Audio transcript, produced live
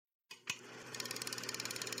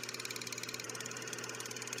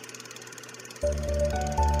Hi,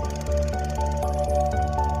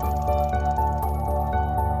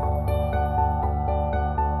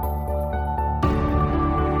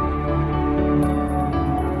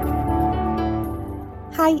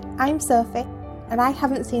 I'm Sophie, and I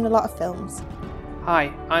haven't seen a lot of films.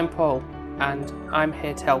 Hi, I'm Paul, and I'm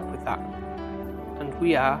here to help with that. And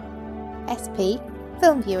we are SP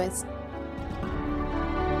Film Viewers.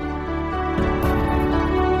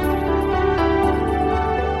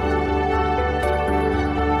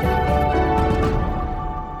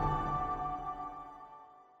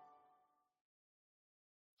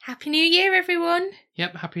 Happy New Year, everyone.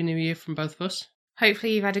 Yep, Happy New Year from both of us.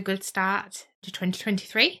 Hopefully you've had a good start to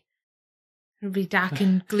 2023. It'll be dark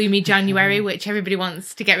and gloomy January, which everybody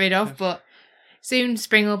wants to get rid of, but soon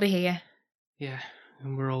spring will be here. Yeah,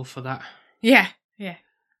 and we're all for that. Yeah.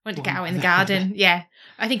 Want to get out in the garden. Yeah.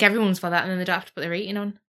 I think everyone's for that, and then they don't have to put their eating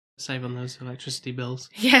on. Save on those electricity bills.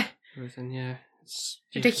 Yeah. Everything, yeah. It's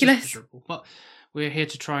ridiculous. Miserable. But we're here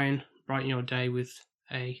to try and brighten your day with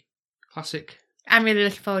a classic I'm really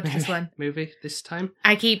looking forward to this one. movie this time.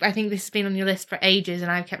 I think this has been on your list for ages, and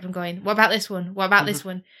I've kept on going, what about this one? What about this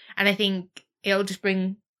one? And I think it'll just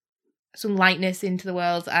bring some lightness into the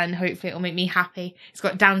world, and hopefully it'll make me happy. It's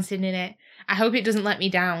got dancing in it. I hope it doesn't let me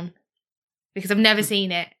down, because I've never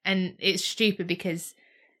seen it, and it's stupid because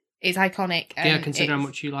it's iconic. Yeah, consider how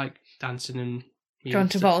much you like dancing and John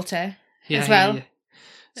Travolta as well. Yeah.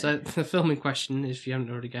 So the film in question, if you haven't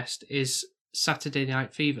already guessed, is Saturday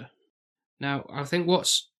Night Fever. Now, I think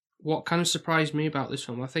what kind of surprised me about this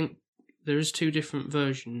film, I think there is two different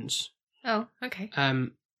versions. Oh, okay.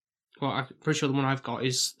 Well, I'm pretty sure the one I've got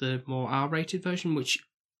is the more R-rated version, which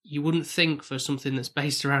you wouldn't think for something that's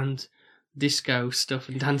based around disco stuff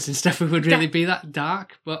and dancing stuff it would really be that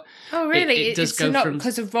dark, but oh, really? It does it's go not from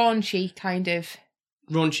because of raunchy kind of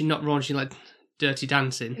raunchy, not raunchy like Dirty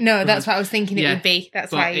Dancing. No, that's what I was thinking it would be.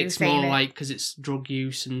 That's why you were saying it. It's more like because it's drug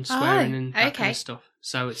use and swearing and that kind of stuff.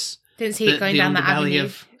 So it's didn't see it going down that avenue.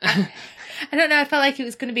 I don't know. I felt like it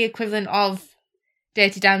was going to be equivalent of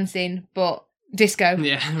Dirty Dancing, but disco.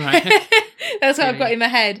 Yeah, right. That's what I've got in my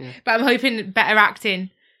head. Yeah. But I'm hoping better acting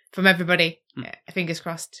from everybody. Fingers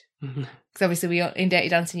crossed. Mm-hmm. Because obviously in Dirty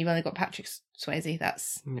Dancing you've only got Patrick Swayze.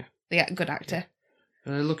 That's the good actor.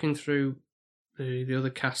 Looking through the other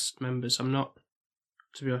cast members, I'm not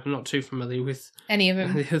too familiar with any of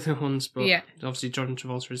them. The other ones, but obviously John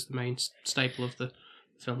Travolta is the main staple of the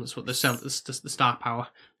film. That's what they sell. The star power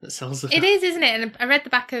that sells the film. It is, isn't it? And I read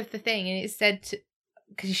the back of the thing, and it said,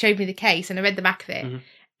 because you showed me the case, and I read the back of it,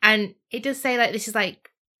 and it does say like this is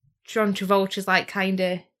like John Travolta's like kind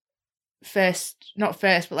of not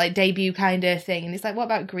first, but like debut kind of thing. And it's like, what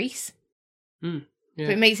about Grease? Yeah.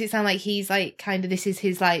 So it makes it sound like he's like kind of, this is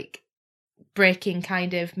his like breaking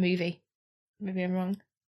kind of movie. Maybe I'm wrong.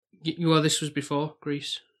 Well, this was before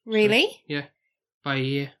Grease. Really? So, yeah, by a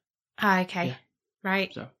year. Ah, okay. Yeah.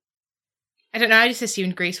 Right. So I don't know, I just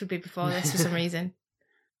assumed Grease would be before this for some reason.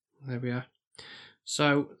 There we are.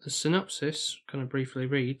 So the synopsis kind of briefly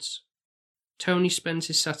reads: Tony spends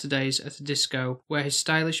his Saturdays at a disco where his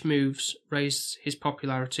stylish moves raise his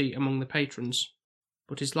popularity among the patrons.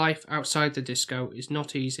 But his life outside the disco is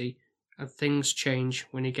not easy, and things change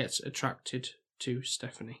when he gets attracted to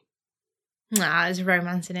Stephanie. There's a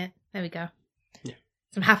romance in it. There we go. Yeah.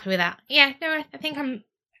 So I'm happy with that. Yeah, no, I think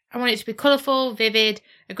I want it to be colourful, vivid,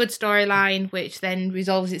 a good storyline, which then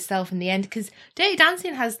resolves itself in the end. Because Dirty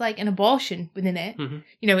Dancing has like an abortion within it. Mm-hmm.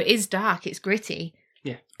 You know, it is dark, it's gritty.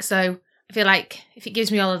 Yeah. So I feel like if it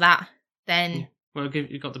gives me all of that, then... Yeah. Well,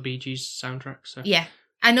 you've got the Bee Gees soundtrack, so... Yeah.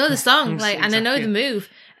 I know the song, and I know the move,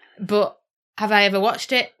 but have I ever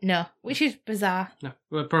watched it? No. Which is bizarre. No.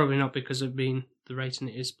 Well, probably not because of being the rating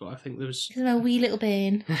it is, but I think there was... Because I'm a wee little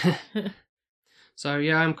bairn. So,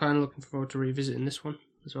 yeah, I'm kind of looking forward to revisiting this one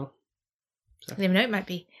as well. So. I don't even know, it might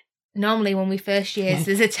be. Normally, when we first years,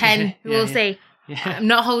 there's a 10. We'll see. Yeah. I'm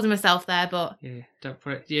not holding myself there, but... Yeah, don't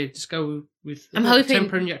put it... Yeah, just go with... I'm hoping...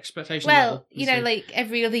 Tempering your expectations. Well, you know, like,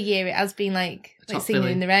 every other year it has been, like Singing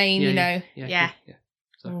in the Rain, you know. Yeah.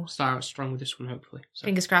 So, start out strong with this one, hopefully. So,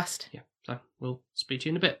 fingers crossed. Yeah, so we'll speak to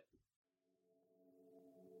you in a bit.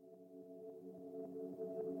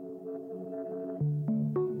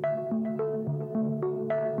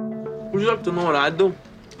 Would you like to know what I do?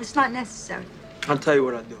 It's not necessary. I'll tell you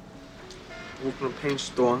what I do. I work in a paint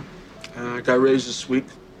store, and I got raised this week.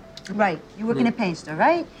 Right. You work in a paint store,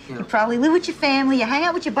 right? Yeah. You probably live with your family, you hang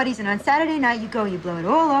out with your buddies, and on Saturday night you blow it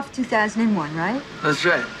all off 2001, right? That's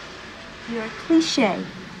right. You're a cliche.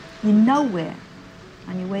 You're nowhere.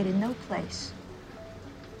 On your way to no place.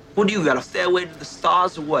 What do you got, a stairway to the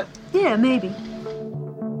stars or what? Yeah, maybe.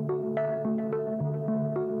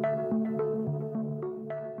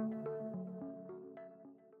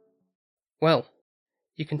 Well,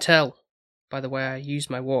 you can tell by the way I use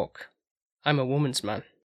my walk. I'm a woman's man.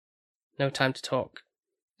 No time to talk.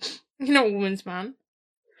 You're not a woman's man.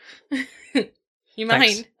 You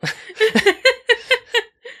Thanks.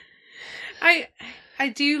 mind? I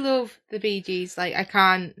do love the Bee Gees. Like, I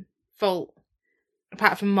can't fault,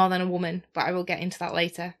 apart from More Than a Woman, but I will get into that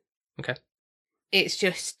later. Okay. It's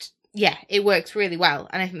just, yeah, it works really well,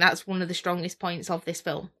 and I think that's one of the strongest points of this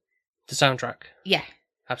film. The soundtrack. Yeah.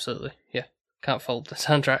 Absolutely, yeah. Can't fault the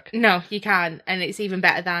soundtrack. No, you can't, and it's even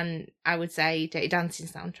better than, I would say, Dirty Dancing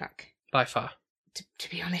soundtrack. By far. To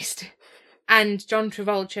be honest. And John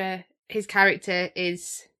Travolta, his character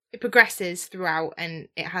it progresses throughout, and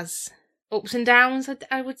it has ups and downs,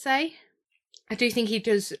 I would say. I do think he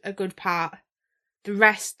does a good part. The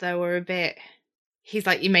rest, though, are a bit... He's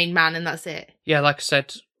like your main man, and that's it. Yeah, like I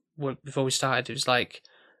said before we started, it was like,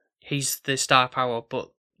 he's the star power,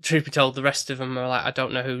 but truth be told, the rest of them are like, I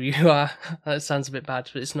don't know who you are. That sounds a bit bad,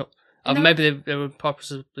 but it's not... No. Maybe they were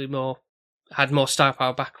possibly had more star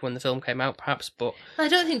power back when the film came out, perhaps, but... Well, I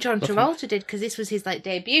don't think John Travolta did, because this was his like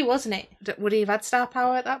debut, wasn't it? Would he have had star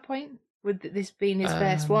power at that point? Would this being his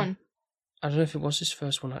first one? I don't know if it was his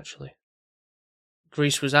first one, actually.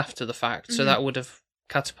 Grease was after the fact, so that would have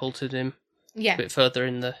catapulted him a bit further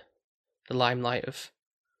in the limelight of,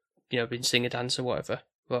 being singer, dancer, whatever.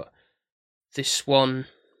 But this one,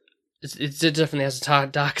 it definitely has a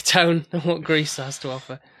darker tone than what Grease has to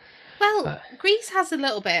offer. Well, Grease has a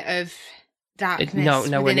little bit of darkness.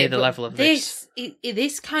 Nowhere near the level of this.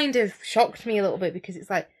 This kind of shocked me a little bit, because it's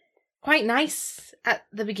like quite nice at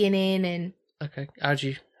the beginning, and okay, how'd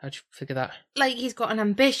you figure that? Like, he's got an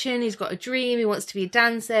ambition, he's got a dream, he wants to be a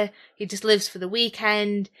dancer, he just lives for the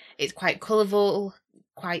weekend. It's quite colourful,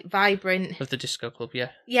 quite vibrant. Of the disco club, yeah.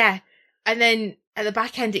 Yeah, and then at the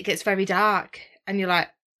back end it gets very dark, and you're like,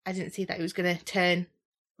 I didn't see that it was going to turn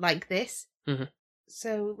like this. Mm-hmm.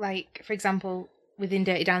 So, like, for example, within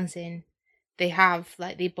Dirty Dancing, they have,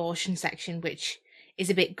 like, the abortion section, which is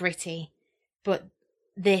a bit gritty, but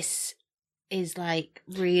this is, like,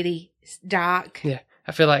 really dark. Yeah,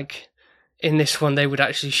 I feel like in this one they would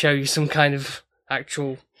actually show you some kind of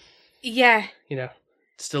actual... Yeah.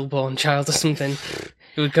 Stillborn child or something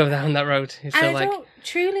who would go down that road. I don't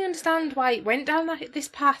truly understand why it went down this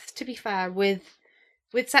path, to be fair, with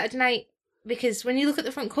Saturday Night, because when you look at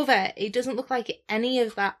the front cover, it doesn't look like any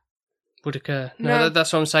of that would occur. No.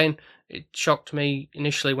 That's what I'm saying. It shocked me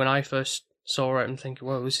initially when I first saw it and thinking,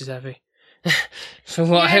 whoa, this is heavy. From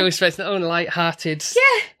what I was expecting, light-hearted.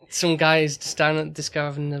 Yeah. Some guys just down at the disco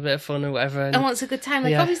having a bit of fun or whatever. And wants a good time.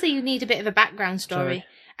 Like, obviously you need a bit of a background story.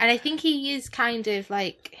 And I think he is kind of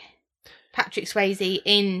like Patrick Swayze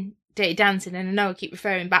in Dirty Dancing, and I know I keep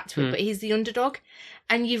referring back to it, but he's the underdog.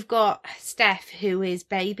 And you've got Steph, who is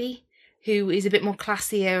Baby, who is a bit more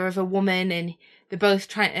classier of a woman, and they're both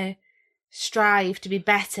trying to strive to be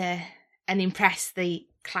better and impress the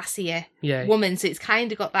classier woman. So it's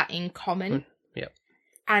kind of got that in common. Yeah.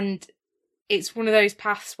 And it's one of those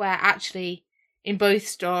paths where actually in both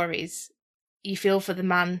stories you feel for the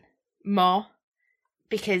man more,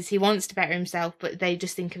 because he wants to better himself, but they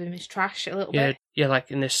just think of him as trash a little bit. Yeah,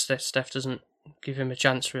 like in this, Steph doesn't give him a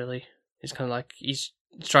chance, really. It's kind of like he's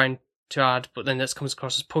trying too hard, but then that comes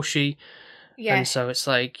across as pushy. Yeah. And so it's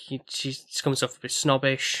like she comes off a bit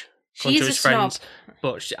snobbish. She is a snob.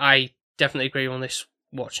 But I definitely agree on this,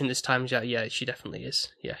 watching this time. Yeah, she definitely is.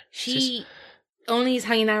 Yeah. She only is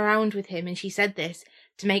hanging around with him, and she said this,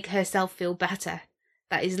 to make herself feel better.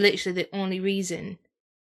 That is literally the only reason,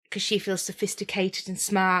 because she feels sophisticated and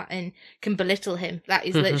smart and can belittle him. That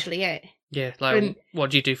is literally it. Yeah, like, what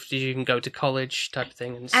do you do? Did you even go to college type of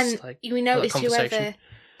thing? And like, you notice whoever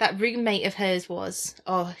that roommate of hers was,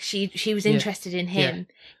 she was interested in him. Yeah.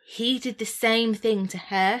 He did the same thing to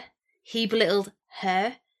her. He belittled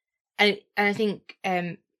her. And I think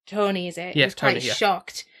Tony, was quite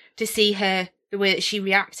shocked to see her, the way that she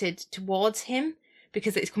reacted towards him,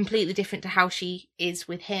 because it's completely different to how she is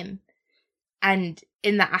with him. And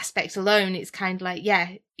in that aspect alone, it's kind of like,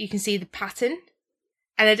 you can see the pattern.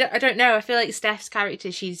 And I don't know, I feel like Steph's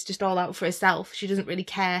character, she's just all out for herself. She doesn't really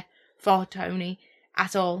care for Tony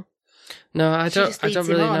at all. No, I don't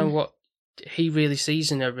really know what he really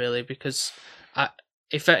sees in her, really, because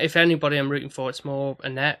if anybody I'm rooting for, it's more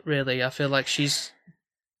Annette, really. I feel like she's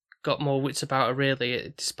got more wits about her,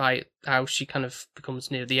 really, despite how she kind of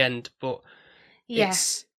becomes near the end. But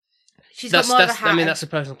yes. She's got more of a heart. I mean, that's a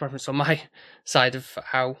personal preference on my side of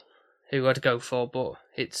who I'd go for, but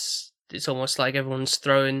it's almost like everyone's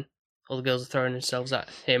all the girls are throwing themselves at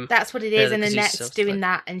him. That's what it is, and Annette's doing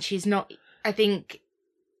that, and she's not, I think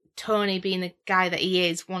Tony, being the guy that he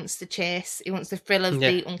is, wants the chase. He wants the thrill of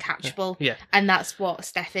the uncatchable. Yeah. And that's what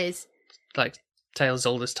Steph is. Like tale's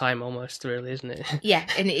old as time almost, really, isn't it? Yeah,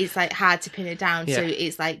 and it's like hard to pin her down. Yeah. So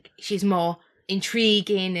it's like she's more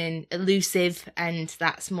intriguing and elusive, and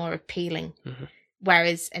that's more appealing. Mm-hmm.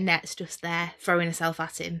 Whereas Annette's just there throwing herself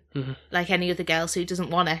at him like any other girl who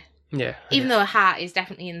doesn't want her. Yeah. Even though her heart is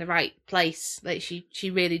definitely in the right place, like she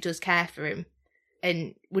really does care for him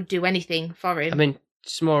and would do anything for him. I mean,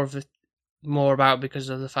 it's more about because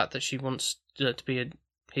of the fact that she wants to be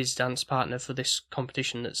his dance partner for this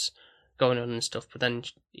competition that's going on and stuff. But then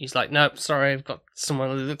he's like, "Nope, sorry, I've got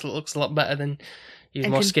someone who looks a lot better than you,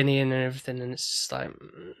 more skinny and everything." And it's just like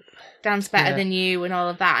dance better than you and all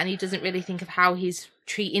of that, and he doesn't really think of how he's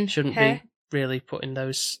treating shouldn't her. be really putting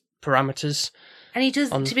those parameters. And he does,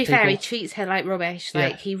 to be people. fair, he treats her like rubbish.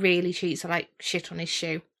 Like, he really treats her like shit on his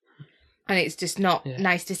shoe. And it's just not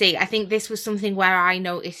nice to see. I think this was something where I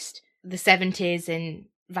noticed the 70s and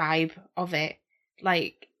vibe of it.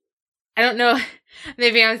 Like, I don't know,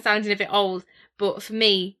 maybe I'm sounding a bit old, but for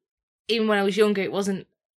me, even when I was younger, it wasn't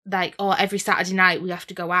like, oh, every Saturday night we have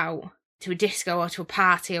to go out to a disco or to a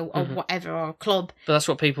party or whatever, or a club. But that's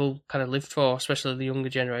what people kind of lived for, especially the younger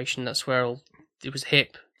generation. That's where it was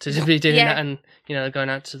hip to be doing that, and going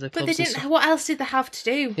out to the clubs. But they didn't. What else did they have to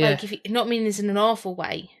do? Yeah. Like, if not meaning this in an awful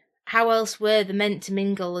way, how else were they meant to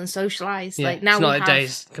mingle and socialise? Yeah. Like now, it's not we like have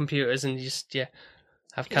days computers and you just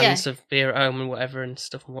have cans of beer at home and whatever and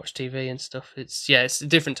stuff and watch TV and stuff. It's a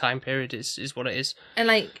different time period. Is what it is. And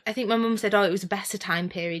like, I think my mum said, oh, it was a better time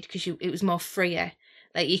period because it was more freer.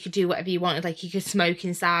 Like, you could do whatever you wanted. Like, you could smoke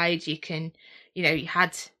inside. You can, you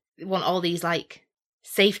want all these like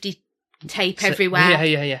safety tape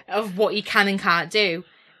everywhere of what you can and can't do.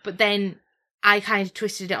 But then I kind of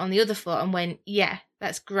twisted it on the other foot and went, yeah,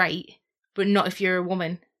 that's great, but not if you're a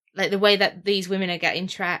woman. Like, the way that these women are getting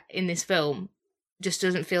trapped in this film just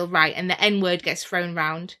doesn't feel right. And the N-word gets thrown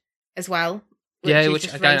round as well.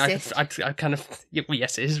 Which I kind of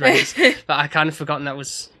yes, it is racist. But I kind of forgotten that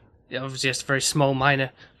was obviously just a very small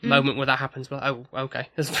minor moment where that happens. But oh, okay,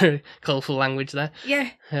 there's very colourful language there.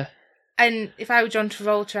 Yeah. And if I were John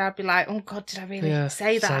Travolta, I'd be like, oh God, did I really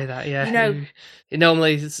say that? Say that, yeah.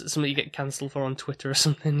 Normally it's something you get cancelled for on Twitter or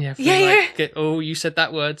something. You said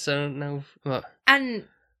that word, so no. What? And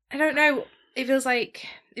I don't know, it feels like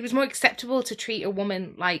it was more acceptable to treat a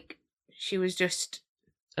woman like she was just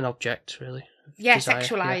an object, really. Yeah,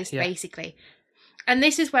 sexualised, basically. And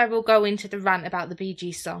this is where we'll go into the rant about the Bee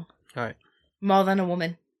Gees song. All right. More than a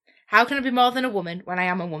woman. How can I be more than a woman when I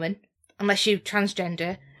am a woman? Unless you're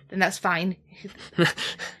transgender, then that's fine.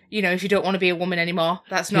 If you don't want to be a woman anymore,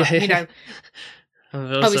 that's not, Also,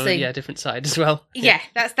 obviously, different side as well. Yeah,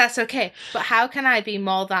 that's okay. But how can I be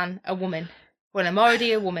more than a woman when I'm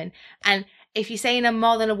already a woman? And if you're saying I'm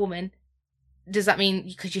more than a woman, does that mean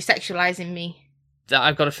because you're sexualising me?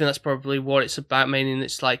 I've got to think that's probably what it's about, meaning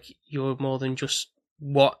it's like you're more than just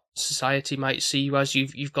what society might see you as.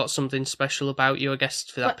 You've got something special about you, I guess,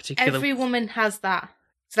 for that particular... Every woman has that.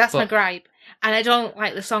 So that's my gripe. And I don't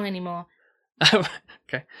like the song anymore.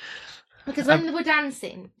 Okay. Because when they were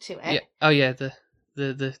dancing to it...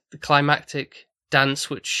 the climactic dance,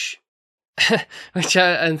 which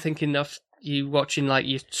I'm thinking of you watching like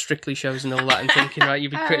your Strictly shows and all that and thinking, right,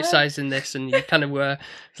 you've been criticising this and you kind of were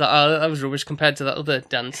like, oh, that was rubbish compared to that other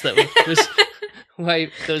dance that was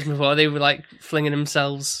before. They were like flinging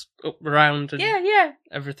themselves up around and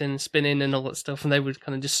everything spinning and all that stuff, and they would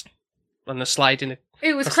kind of just on a slide in a...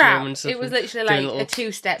 It was crap. It was literally like a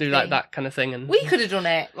two-step thing. Like that kind of thing. And we could have done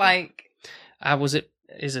it, like...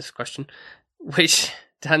 Is this question? Which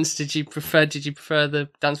dance did you prefer? Did you prefer the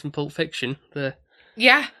dance from Pulp Fiction? The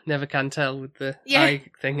Never Can Tell with the eye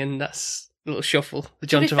thing, and that's a little shuffle. The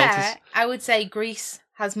John Travolta's. I would say Grease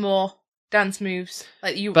has more dance moves.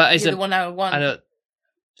 Like you're the one I would want. I know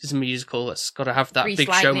it's a musical that's got to have that Grease big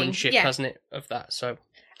lightning. showmanship, hasn't it? Of that, so.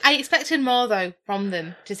 I expected more though from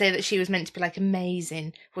them to say that she was meant to be like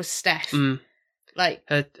amazing. Was Steph like?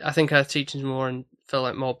 I think her teaching's more and felt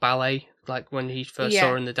like more ballet. Like when he first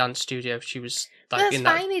saw her in the dance studio, she was like that's in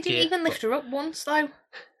fine. that He didn't even lift her up once though.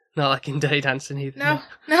 Not like in Dirty Dancing either.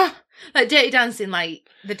 No. Like Dirty Dancing, like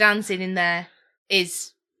the dancing in there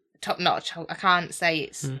is top notch. I can't say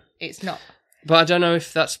it's not. But I don't know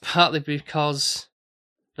if that's partly because,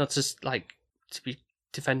 not just like to be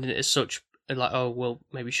defending it as such, like, oh, well,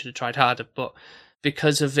 maybe you should have tried harder, but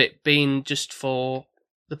because of it being just for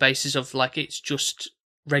the basis of like it's just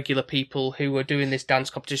regular people who are doing this dance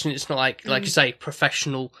competition. It's not like you say,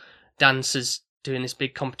 professional dancers doing this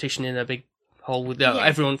big competition in a big hall with Yeah.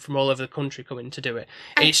 everyone from all over the country coming to do it.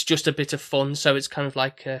 It's just a bit of fun, so it's kind of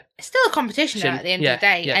like It's still a competition though, at the end of the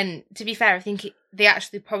day. Yeah. And to be fair, I think they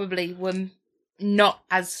actually probably were not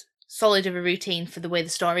as solid of a routine for the way the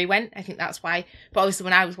story went. I think that's why. But obviously,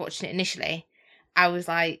 when I was watching it initially, I was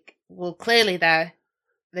like, well, clearly they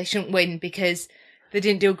shouldn't win because they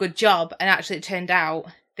didn't do a good job. And actually, it turned out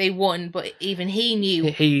they won. But even he knew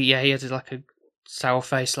he had like a sour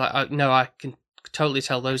face. Like, no, I can totally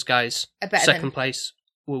tell those guys second place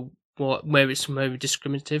will where it's maybe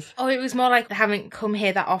discriminative. Oh, it was more like they haven't come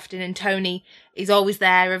here that often, and Tony is always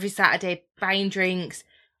there every Saturday buying drinks.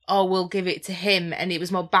 Oh, we'll give it to him, and it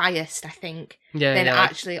was more biased, I think, than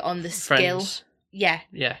actually on the skill. Yeah.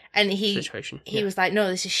 And he was like, no,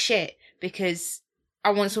 this is shit because I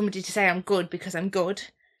want somebody to say I'm good because I'm good.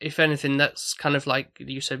 If anything, that's kind of like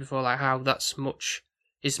you said before, like how that's much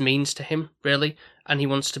is means to him, really, and he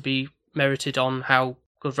wants to be merited on how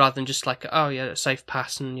good rather than just like, oh yeah, a safe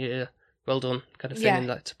pass and yeah, well done kind of thing, and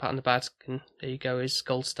like to pat on the back and there you go, his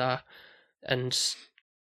gold star, and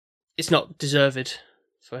it's not deserved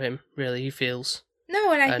for him, really, he feels.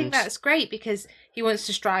 No, and I think that's great because he wants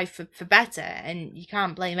to strive for better, and you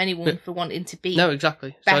can't blame anyone for wanting to be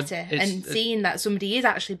exactly better. So and seeing that somebody is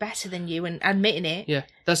actually better than you and admitting it. Yeah,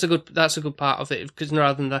 that's a good part of it, because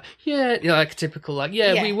rather than that, like a typical like,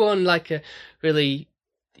 we won, like a really,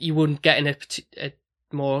 you wouldn't get in a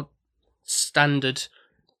more standard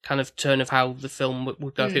kind of turn of how the film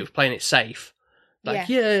would go if it was playing it safe. Like,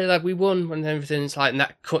 like we won and everything's like, and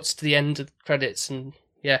that cuts to the end of the credits and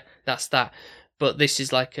that's that. But this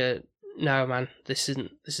is like no man, this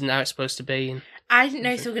isn't how it's supposed to be. And I didn't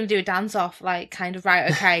know if they were going to do a dance off, like kind of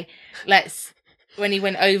right, okay, let's, when he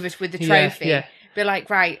went over with the trophy, be like,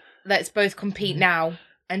 right, let's both compete now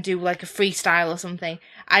and do like a freestyle or something.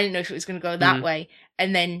 I didn't know if it was going to go that way.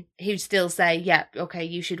 And then he would still say, yeah, okay,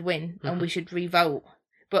 you should win and we should re-vote.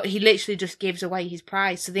 But he literally just gives away his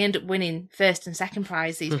prize. So they end up winning first and second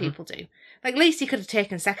prize, these people do. Like, at least he could have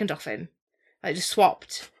taken second off him. Like, just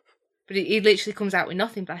swapped. But he literally comes out with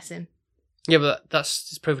nothing, bless him. Yeah, but that's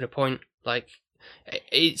just proving a point. Like,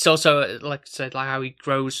 it's also, like I said, like how he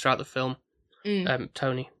grows throughout the film.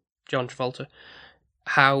 Tony, John Travolta.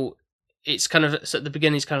 How it's kind of, so at the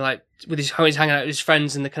beginning, he's kind of like, how he's hanging out with his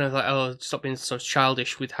friends, and they're kind of like, oh, stop being so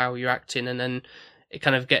childish with how you're acting. And then it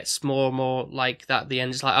kind of gets more and more like that at the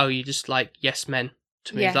end. It's like, oh, you're just like yes men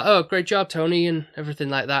to me. It's like, oh, great job, Tony, and everything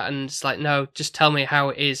like that. And it's like, no, just tell me how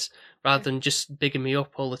it is, rather than just bigging me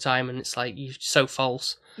up all the time. And it's like, you're so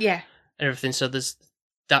false. Yeah. And everything. So there's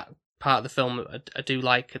that part of the film I do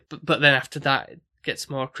like. But then after that, it gets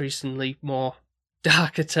more increasingly more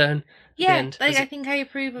darker turn. Yeah, like I think I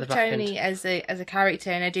approve of Tony as a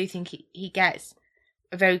character, and I do think he gets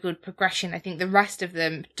a very good progression. I think the rest of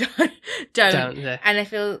them don't. And I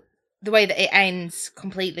feel the way that it ends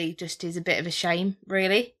completely just is a bit of a shame,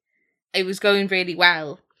 really. It was going really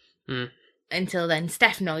well until then.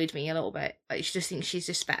 Steph annoyed me a little bit. Like, she just thinks she's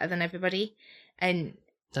just better than everybody. And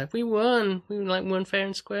like, we won. We won fair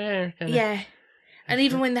and square. Kinda. Yeah. And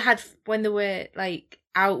even when they were like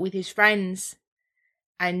out with his friends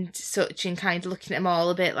and such, and kind of looking at them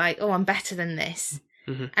all a bit like, oh, I'm better than this.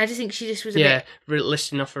 I just think she just was a bit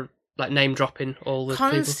listing off her, like, name dropping all the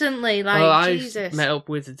constantly people. like, Jesus. I met up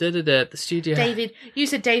with the studio. David, you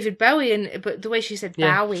said David Bowie, but the way she said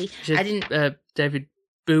Bowie, I didn't. David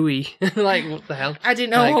Bowie, like, what the hell? I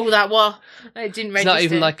didn't know who that was. I didn't register. It's not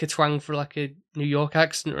even like a twang for like a New York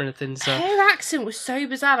accent or anything. So her accent was so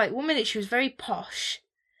bizarre. Like, one minute she was very posh,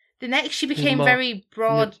 the next she became very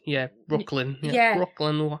broad. Brooklyn.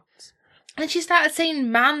 Brooklyn. What? And she started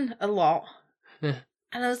saying "man" a lot.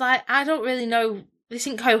 And I was like, I don't really know. This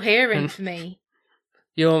isn't coherent for me.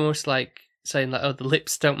 You're almost like saying like, oh, the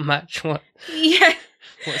lips don't match. What? Yeah.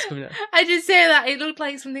 What's coming out? I did say that. It looked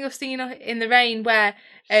like something I've seen in the rain where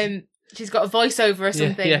she's got a voiceover or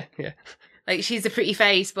something. Yeah. Like, she's a pretty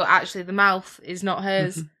face, but actually the mouth is not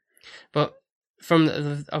hers. But from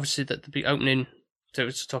obviously the opening, so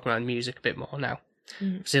we're talking about music a bit more now.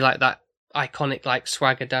 See, like that iconic like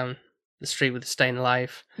swagger down the street with the Staying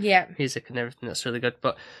Alive music and everything, that's really good.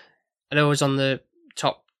 But I know I was on the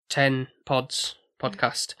top 10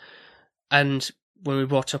 podcast, and when we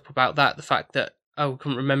brought up about that, the fact that we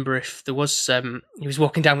couldn't remember if there was he was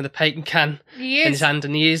walking down with a paint can in his hand,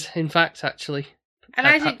 and he is, in fact, actually. And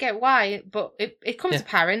I didn't get why, but it comes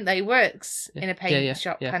apparent that he works in a paint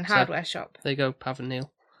shop and hardware shop. There you go, Pav and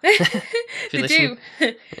Neil. They do.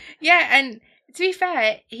 Yeah, and to be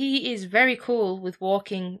fair, he is very cool with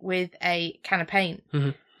walking with a can of paint.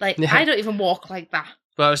 Like, I don't even walk like that.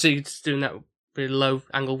 But obviously he's doing that really low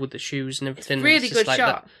angle with the shoes and everything. It's really good like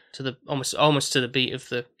shot. To the almost to the beat of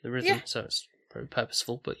the rhythm. Yeah. So it's very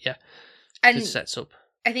purposeful, but yeah, And it sets up.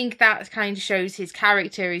 I think that kind of shows his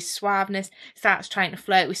character, his suaveness. Starts trying to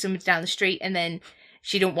flirt with somebody down the street, and then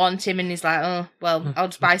she don't want him, and he's like, "Oh, well, I'll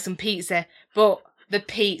just buy some pizza." But the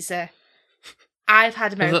pizza, I've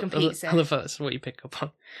had American pizza. I love that's what you pick up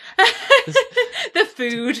on. The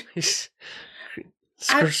food. He's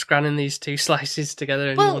scanning these 2 slices together.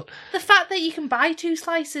 And Well, the fact that you can buy 2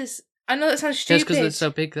 slices. I know that sounds just stupid. because they're so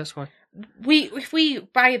big, that's why. If we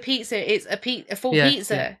buy a pizza, it's a full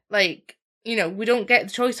pizza. Yeah. Like, you know, we don't get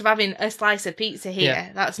the choice of having a slice of pizza here.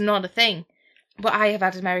 Yeah. That's not a thing. But I have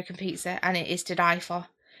had American pizza, and it is to die for.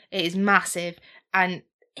 It is massive, and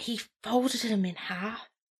he folded them in half.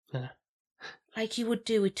 Yeah. Like you would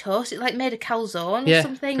do with toast. It like made a calzone Yeah, or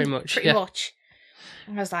something. pretty much, Pretty yeah. much.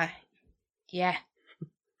 And I was like, yeah,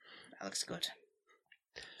 that looks good.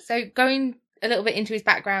 So going a little bit into his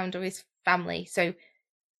background or his family. So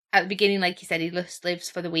at the beginning, like you said, he just lives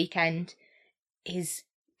for the weekend. His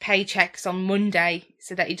paycheck's on Monday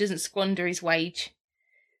so that he doesn't squander his wage.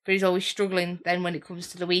 But he's always struggling then when it comes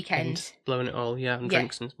to the weekend. And blowing it all, and Yeah.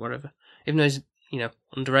 drinks and whatever. Even though he's,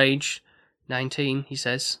 underage, 19, he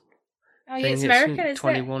says. Oh yeah, it's American, isn't it?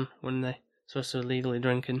 21 when they're supposed to be legally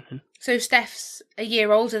drinking. And, So Steph's a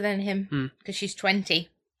year older than him because she's 20.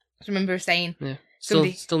 I remember her saying. yeah.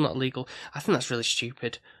 Somebody- Still not legal. I think that's really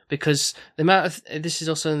stupid because the amount of this is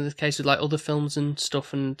also the case with like other films and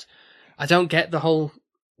stuff, and I don't get the whole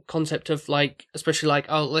concept of like, especially like,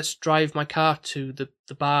 oh, let's drive my car to the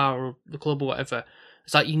bar or the club or whatever.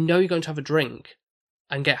 It's like you're going to have a drink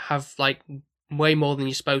and have like way more than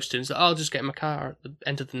you're supposed to. And it's like, oh, I'll just get in my car at the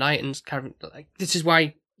end of the night and carry. Like, this is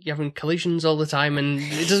why you're having collisions all the time, and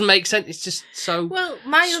it doesn't make sense. It's just so Well,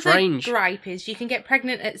 my strange. other gripe is you can get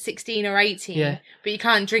pregnant at 16 or 18, Yeah. but you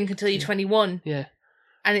can't drink until you're 21. Yeah.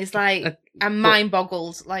 And it's like, I'm mind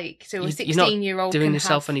boggled. Like, so a You're not 16-year-old doing can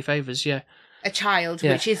yourself have any favours, yeah. a child,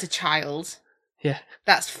 Yeah. which is a child. Yeah.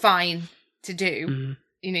 That's fine to do. Mhm.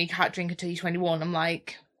 You know, you can't drink until you're 21. I'm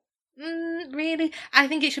like, really? I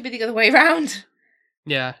think it should be the other way around,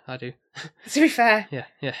 Yeah, I do. to be fair. Yeah.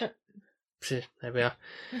 So, there we are.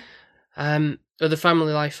 But the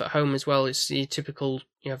family life at home as well, it's your typical,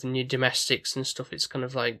 you have your domestics and stuff. It's kind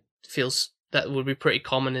of like, feels that would be pretty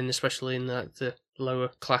common especially in the lower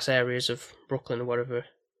class areas of Brooklyn or whatever.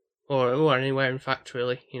 Or anywhere, in fact,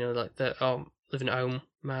 really. Like living at home,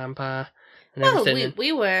 ma and pa and Well, everything.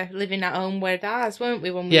 we were living at home with ours, weren't we?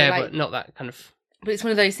 When we Yeah, were like, but not that kind of but it's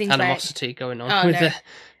one of those things where animosity going on. Oh, with no. the...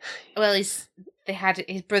 Well,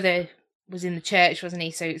 his brother was in the church, wasn't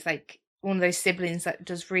he? So it's like one of those siblings that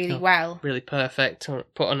does really well. Really perfect, or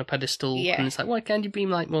put on a pedestal, Yeah. and it's like, why can't you be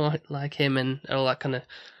more like him and all that kind of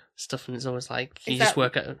stuff? And it's always like you Is just that-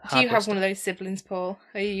 work at. Do you have one of those siblings, Paul?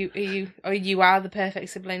 Are you the perfect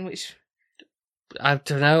sibling? Which I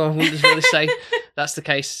don't know. I wouldn't really say that's the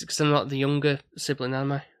case because I'm not the younger sibling,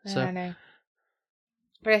 am I? So I know.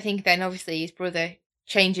 But I think then obviously his brother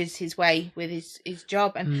changes his way with his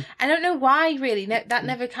job, and I don't know why really. That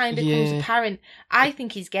never kind of comes Yeah. apparent. I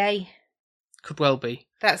think he's gay. could well be.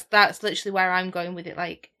 That's literally where I'm going with it.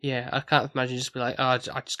 Like, Yeah, I can't imagine just be like, oh, I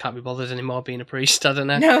just can't be bothered anymore being a priest. I don't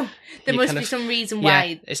know. no, there You must kind be of- some reason Yeah,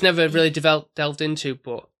 why. it's never really delved into,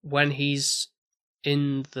 but when he's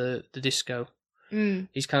in the disco,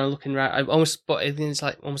 he's kind of looking right. But it's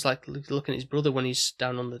like almost like looking at his brother when he's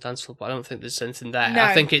down on the dance floor. But I don't think there's anything there. No.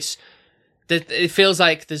 I think it feels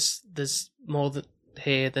like there's more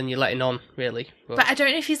here than you're letting on, really. But I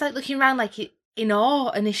don't know if he's like looking around like in awe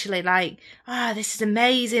initially, like, this is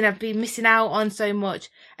amazing. I've been missing out on so much,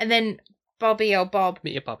 and then Bobby or Bob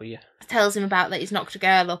Yeah, Bobby, yeah. tells him about that he's knocked a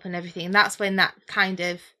girl up and everything, and that's when that kind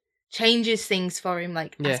of changes things for him,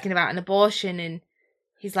 like Yeah. asking about an abortion, and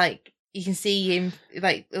he's like, you can see him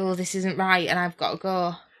like, oh, this isn't right, and I've got to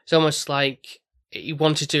go. It's almost like he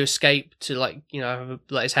wanted to escape to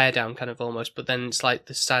let his hair down, kind of almost. But then it's like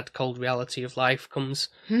the sad, cold reality of life comes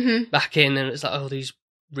back in, and it's like, oh, these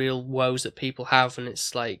real woes that people have, and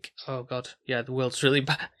it's like, oh god, yeah, the world's really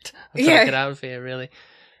bad. I've got Yeah. to get out of here, really,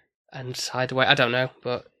 and hide away. I don't know,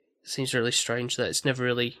 but it seems really strange that it's never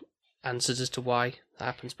really answered as to why that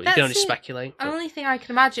happens. But you can only That's the speculate. But... only thing I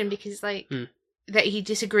can imagine, because like that he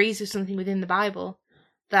disagrees with something within the Bible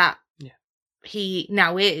that he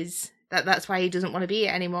now is. That's why he doesn't want to be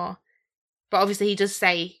it anymore. But obviously he does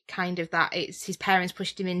say kind of that it's his parents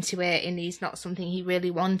pushed him into it, and he's not something he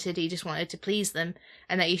really wanted. He just wanted to please them,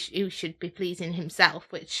 and that he should be pleasing himself,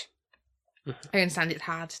 which I understand it's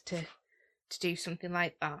hard to do something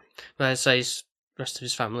like that. But I'd say the rest of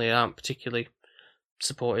his family aren't particularly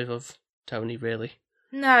supportive of Tony, really.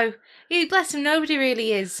 No, bless him, nobody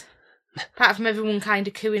really is. Apart from everyone kind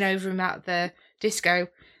of cooing over him at the disco.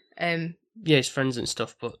 Yeah, his friends and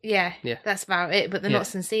stuff, but Yeah, Yeah. that's about it. But they're Yeah. not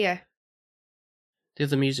sincere. the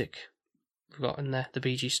other music we've got in there, the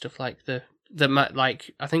Bee Gees stuff, like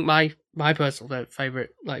like I think my personal favourite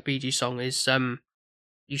like Bee Gees song is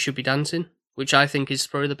You Should Be Dancing, which I think is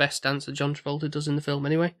probably the best dance that John Travolta does in the film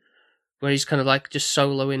anyway. Where he's kind of like just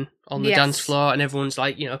soloing on the Yes. dance floor and everyone's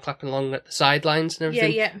like, clapping along at the sidelines and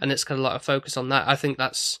everything. Yeah. And it's got a lot of focus on that. I think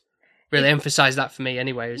that's really emphasised that for me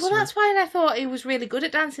anyway. Well, that's why I thought he was really good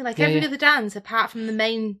at dancing. Like Yeah, every yeah. other dance, apart from the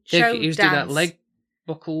main show he was dance. doing that leg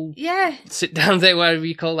buckle, Yeah. sit down there, whatever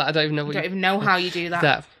you call that. I don't even know I what don't even know how you do that.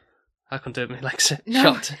 that. I couldn't do it with my legs No.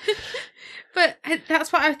 shot. But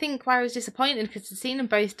that's what I think why I was disappointed, because I'd seen them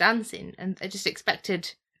both dancing and I just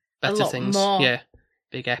expected Better a lot things. more. Yeah.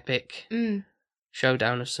 Big epic Mm.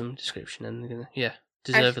 showdown of some description and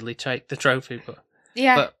deservedly take the trophy, but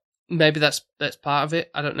Yeah. But maybe that's part of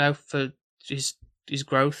it. I don't know, for his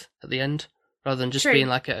growth at the end, rather than just True. being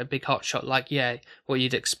like a big hot shot, like what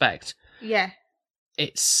you'd expect. Yeah.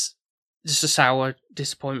 It's just a sour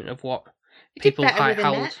disappointment of what He did people better with the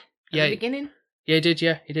held. net at Yeah, the beginning. yeah, he did.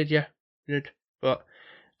 Yeah, he did. Yeah, he did. But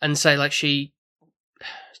and say like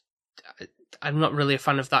I'm not really a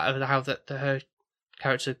fan of that, of how that her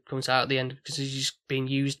character comes out at the end, because he's just being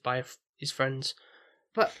used by his friends.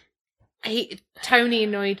 But Tony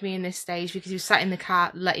annoyed me in this stage because he was sat in the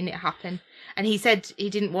car letting it happen, and he said he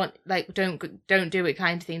didn't want, like, don't do it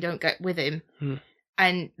kind of thing, don't get with him.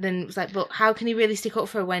 And then it was like, but how can he really stick up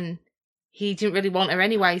for her when he didn't really want her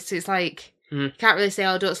anyway? So it's like, you can't really say,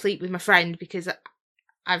 oh, don't sleep with my friend because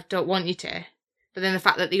I don't want you to. But then the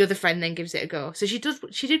fact that the other friend then gives it a go. So she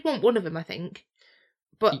did want one of them, I think.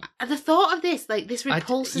 But the thought of this, like, this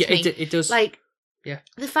repulses me. It does. Like, yeah.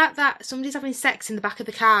 The fact that somebody's having sex in the back of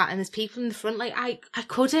the car and there's people in the front, like, I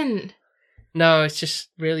couldn't. No, it's just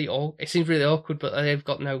really it seems really awkward, but they've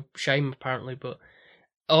got no shame apparently. But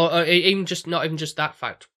or even just not even just that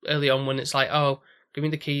fact early on, when it's like, oh, give me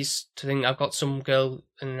the keys to think I've got some girl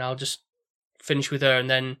and I'll just finish with her, and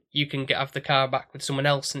then you can have the car back with someone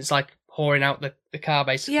else, and it's like whoring out the car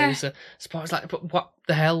basically. Yeah. So I was like, but what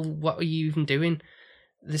the hell? What are you even doing?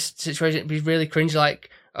 This situation would be really cringe.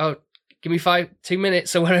 Like, oh, give me 2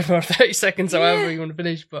 minutes or whatever, or 30 seconds, however you want to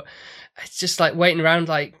finish. But it's just like waiting around,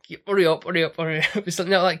 like, hurry up. It's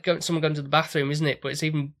not like someone going to the bathroom, isn't it? But it's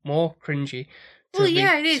even more cringy. Well,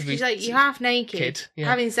 yeah, it is. Because like, you're half naked,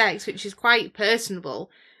 having sex, which is quite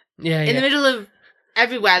personable. Yeah, in the middle of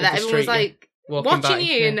everywhere, that the everyone's street, like walking watching by,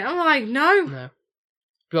 you, and I'm like, no.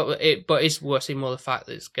 But it's worse, even more the fact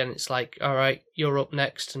that it's like, all right, you're up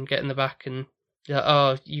next, and get in the back, and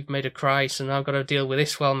oh, you've made her cry, so now I've got to deal with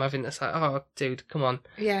this while I'm having this. Like, oh, dude, come on.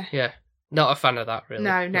 Yeah. Not a fan of that, really.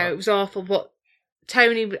 No, it was awful. But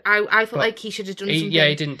Tony, I felt like he should have done something. Yeah,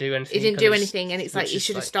 he didn't do anything. He didn't do anything, and it's like he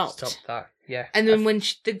should have stopped. Stopped that, yeah. And then when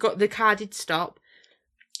the car did stop,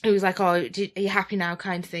 it was like, oh, are you happy now,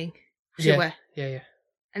 kind of thing. Yeah.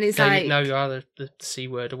 And it's like, no, you are the C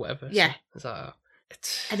word or whatever. Yeah. So it's like, oh,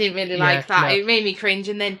 I didn't really like that. No. It made me cringe.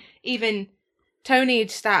 And then even Tony had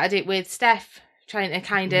started it with Steph trying to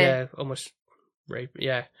kind of... Yeah, almost rape.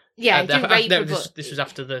 Yeah. Yeah, rape her, but... This was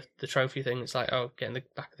after the trophy thing. It's like, oh, get in the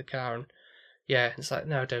back of the car, and yeah, it's like,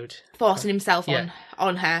 no, dude. Forcing himself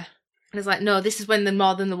on her. And it's like, no, this is when the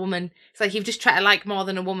more than the woman... It's like you've just tried to like more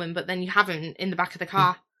than a woman, but then you haven't in the back of the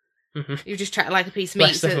car. Mm-hmm. You've just tried to like a piece of meat.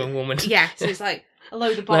 Less of a woman. Yeah, so it's like a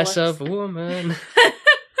load of bollocks. Less of a woman.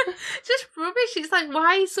 Just rubbish. It's like,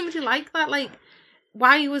 why is somebody like that? Like,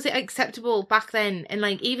 why was it acceptable back then? And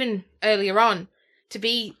like, even earlier on, to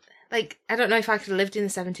be like, I don't know if I could have lived in the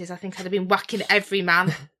 70s. I think I'd have been whacking every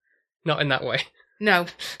man. Not in that way. No.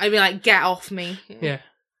 I'd be like, get off me. Yeah.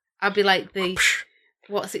 I'd be like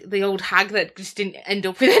the old hag that just didn't end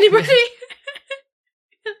up with anybody.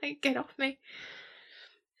 Like, get off me.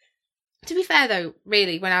 To be fair, though,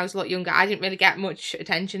 really, when I was a lot younger, I didn't really get much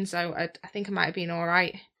attention, so I think I might have been all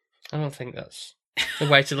right. I don't think that's the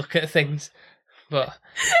way to look at things, but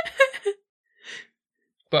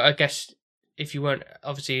I guess if you weren't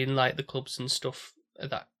obviously in like the clubs and stuff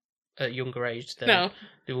at a younger age, then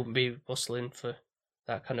they wouldn't be bustling for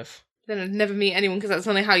that kind of. Then I'd never meet anyone, because that's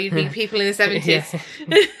only how you'd meet people in the 70s.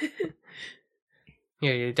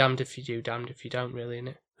 Yeah, you're damned if you do, damned if you don't, really,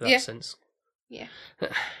 innit? In that sense. Yeah.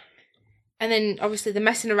 And then, obviously, the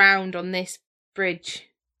messing around on this bridge.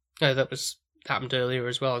 No, that happened earlier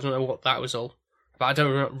as well. I don't know what that was all. But I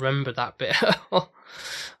don't remember that bit at all.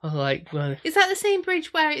 Like, well, is that the same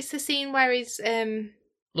bridge where it's the scene where he's...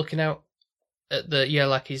 looking out at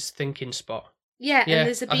like his thinking spot? Yeah, and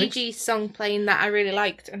there's a Bee Gees song playing that I really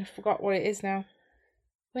liked, and I forgot what it is now.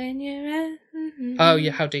 When you're at... Oh,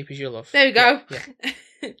 yeah, How Deep Is Your Love? There we go.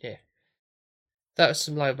 Yeah. that was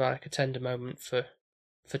some like a tender moment for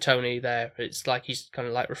Tony there. It's like he's kind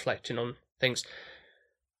of like reflecting on things.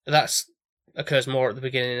 That's occurs more at the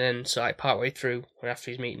beginning and end, so like partway through, when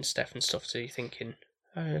after he's meeting Steph and stuff, so you're thinking,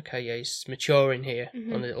 oh, okay, yeah, he's maturing here,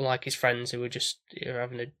 unlike his friends who were just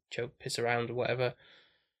having a joke, piss around or whatever.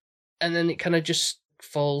 And then it kind of just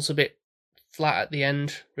falls a bit flat at the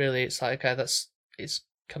end. Really, it's like, okay, it's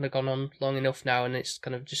kind of gone on long enough now, and it's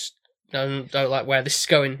kind of just don't like where this is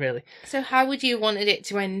going, really. So how would you wanted it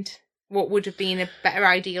to end? What would have been a better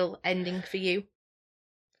ideal ending for you?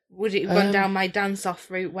 Would it have gone down my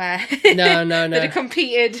dance-off route where no that it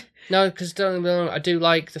competed? No, because don't get me wrong, I do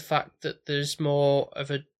like the fact that there's more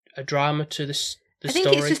of a drama to the story. I think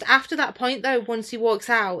it's just after that point, though, once he walks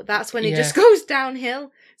out, that's when it just goes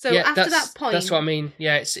downhill. So after that point... That's what I mean.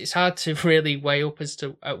 Yeah, it's hard to really weigh up as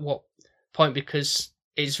to at what point, because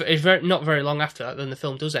it's not very long after that then the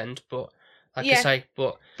film does end, but like I say,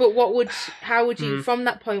 but how would you, from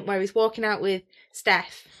that point where he's walking out with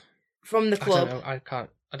Steph from the club...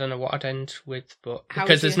 I don't know what I'd end with, but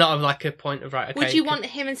because there's not like a point of, right, okay... Would you want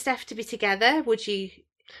him and Steph to be together? Would you...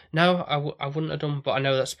 No, I wouldn't have done, but I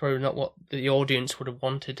know that's probably not what the audience would have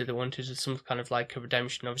wanted. They wanted some kind of like a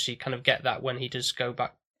redemption. Obviously, you kind of get that when he does go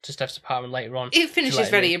back to Steph's apartment later on. It finishes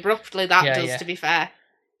very abruptly, to be fair.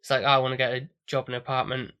 It's like, I want to get a job in an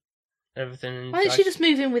apartment, everything. Why didn't she just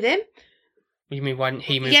move in with him? You mean, why didn't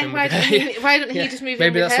he move in with her? Why don't he just move in with her?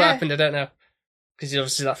 Maybe that's what happened, I don't know. Because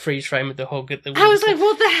obviously that freeze frame with the hug at the I was like,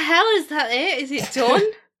 what the hell is that? Is it done?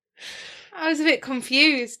 I was a bit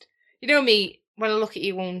confused. You know me, when I look at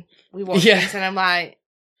you when we watch this, and I'm like,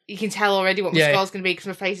 you can tell already what my score's going to be because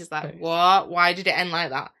my face is like, what? Why did it end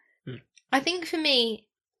like that? I think for me,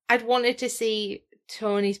 I'd wanted to see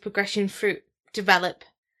Tony's progression through develop,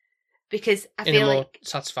 because I feel like... in a more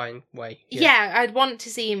satisfying way. Yeah, I'd want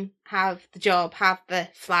to see him have the job, have the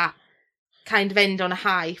flat, kind of end on a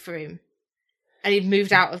high for him. And he'd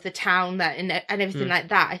moved out of the town and everything like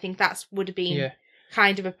that. I think that would have been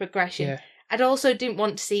kind of a progression. Yeah. I'd also didn't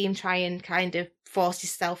want to see him try and kind of force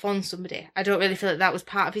himself on somebody. I don't really feel like that was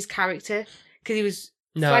part of his character, because he was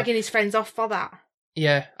flagging his friends off for that.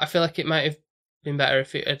 Yeah, I feel like it might have been better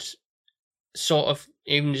if it had sort of,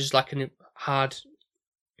 even just like a hard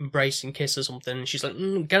embracing kiss or something, and she's like,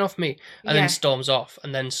 get off me, and then storms off,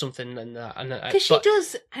 and then something and that, and because she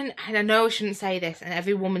does, and I know I shouldn't say this, and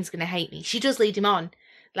every woman's gonna hate me, she does lead him on,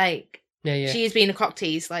 like she is being a cock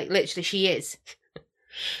tease, like literally she is.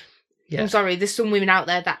 I'm sorry, there's some women out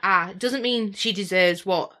there that are, doesn't mean she deserves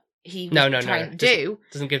what he was trying to do,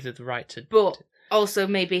 doesn't give her the right to, but also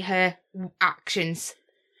maybe her actions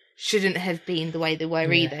shouldn't have been the way they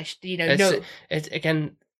were either, you know.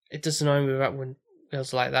 It does annoy me about when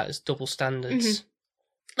girls like that, as double standards.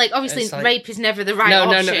 Like, obviously, rape is never the right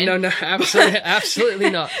option. No, absolutely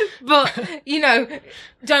not. But, you know,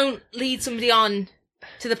 don't lead somebody on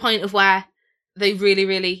to the point of where they really,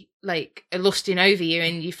 really, like, are lusting over you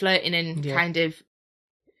and you're flirting and kind of...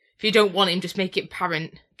 If you don't want him, just make it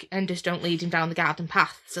apparent and just don't lead him down the garden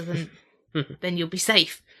path, so then you'll be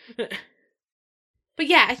safe. But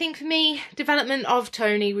yeah, I think for me, development of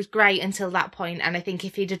Tony was great until that point, and I think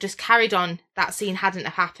if he'd have just carried on, that scene hadn't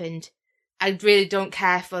have happened. I really don't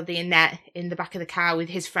care for the Annette in the back of the car with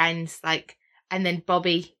his friends, like, and then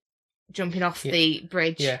Bobby jumping off the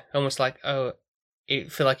bridge. Yeah, almost like, I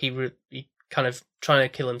feel like he kind of trying to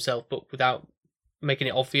kill himself, but without making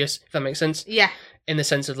it obvious, if that makes sense. Yeah. In the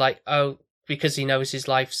sense of like, because he knows his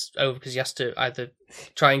life's over, because he has to either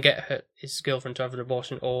try and get his girlfriend to have an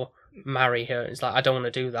abortion or marry her. It's like, I don't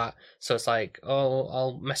want to do that. So it's like,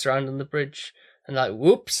 I'll mess around on the bridge. And like,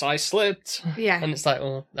 whoops, I slipped. Yeah. And it's like,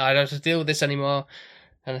 I don't have to deal with this anymore,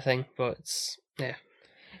 kind of thing. But it's,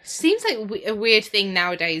 Seems like a weird thing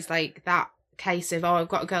nowadays, like that case of, I've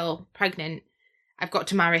got a girl pregnant, I've got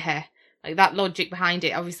to marry her. Like, that logic behind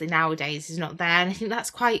it, obviously, nowadays is not there. And I think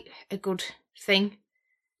that's quite a good thing.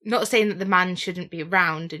 Not saying that the man shouldn't be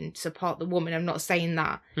around and support the woman, I'm not saying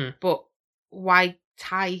that. But why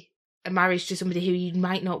tie a marriage to somebody who you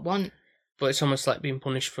might not want? But it's almost like being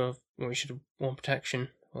punished for when we should have worn protection.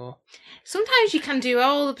 Or sometimes you can do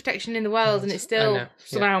all the protection in the world and it still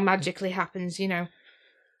somehow magically happens, you know.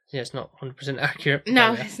 Yeah, it's not 100% accurate.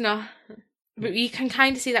 No, it's not. But you can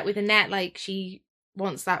kind of see that with Annette, like, she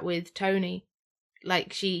wants that with Tony.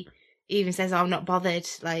 Like, she even says, I'm not bothered,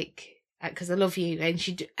 like, because I love you.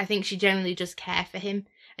 And I think she generally does care for him.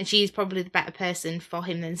 And she's probably the better person for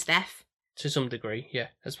him than Steph. To some degree, yeah.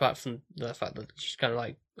 Apart from the fact that she's kind of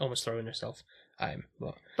like almost throwing herself at him.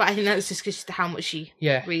 But I think that's just because of how much she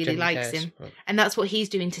really likes him. But... And that's what he's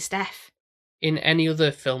doing to Steph. In any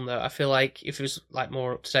other film, though, I feel like if it was like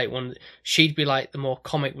more up-to-date one, she'd be like the more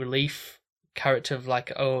comic relief character of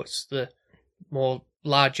like, oh, it's the more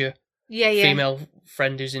larger Yeah. female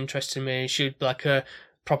friend who's interested in me. She'd be like a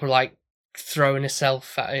proper like throwing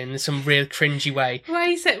herself at it in some real cringy way. Why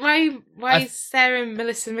is Sarah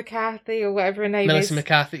Melissa McCarthy or whatever her name Melissa is?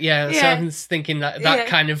 McCarthy, yeah. So Yeah. I was thinking that Yeah.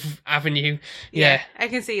 kind of avenue. Yeah. I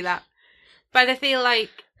can see that. But I feel like,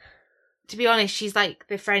 to be honest, she's like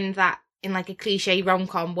the friend that in like a cliche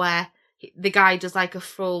rom-com where the guy does like a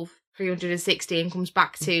full 360 and comes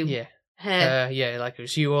back to Yeah. her. Yeah, like it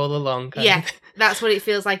was you all along. kind Yeah, of. that's what it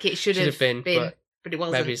feels like it should have been, but it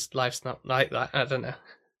wasn't. Maybe his life's not like that. I don't know.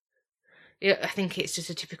 Yeah, I think it's just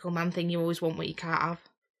a typical man thing. You always want what you can't have.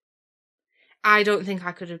 I don't think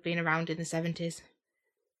I could have been around in the 70s.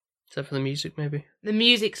 Except for the music, maybe. The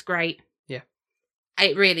music's great. Yeah.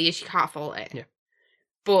 It really is. You can't fault it. Yeah.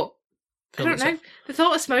 But, Film I don't know. itself. The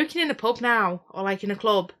thought of smoking in a pub now, or like in a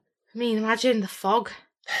club, I mean, imagine the fog.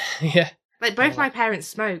 Yeah. Like, both Oh. my parents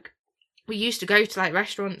smoke. We used to go to like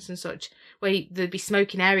restaurants and such where there'd be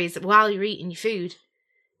smoking areas while you're eating your food.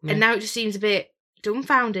 Yeah. And now it just seems a bit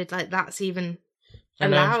dumbfounded, like that's even I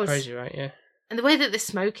know, allowed. it's crazy, right? Yeah. And the way that they're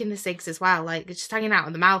smoking the cigs as well, like it's just hanging out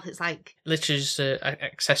of the mouth, it's like, Literally just an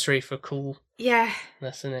accessory for coolness, yeah,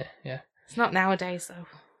 isn't it? Yeah. it's not nowadays though.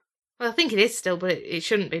 Well, I think it is still, but it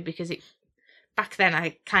shouldn't be because back then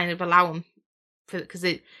I kind of allow them because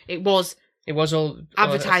it was It was all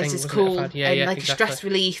advertised as cool Yeah, and yeah, like exactly. a stress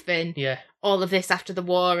relief and Yeah. all of this after the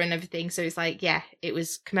war and everything. So it's like, yeah, it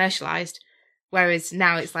was commercialised. Whereas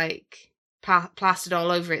now it's like plastered all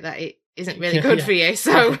over it that it isn't really Yeah, good yeah. for you.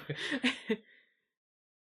 So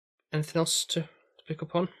Anything else to pick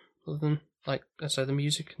up on other than like I say the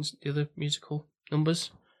music and the other musical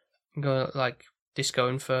numbers? And go like Disco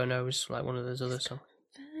Inferno is like one of those other songs.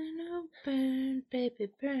 Burn, burn, baby,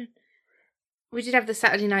 burn. We did have the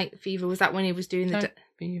Saturday Night Fever. Was that when he was doing the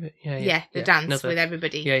Yeah, the dance Another- with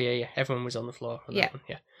everybody? Yeah. Everyone was on the floor for that Yeah. one.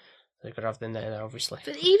 Yeah. So they could have them there, obviously.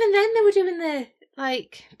 But even then, they were doing the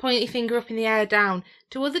like pointy finger up in the air down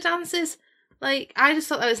to other dancers. Like I just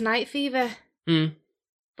thought that was Night Fever, Mm.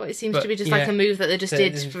 but it seems But, to be just yeah, like a move that they just The-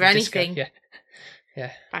 did the for disco, anything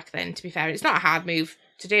Yeah. back then. To be fair, it's not a hard move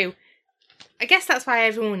to do. I guess that's why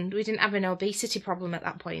we didn't have an obesity problem at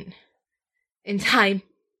that point in time.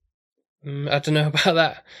 I don't know about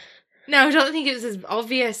that. No, I don't think it was as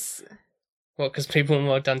obvious. What? Because people were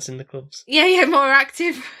more dancing in the clubs. Yeah, more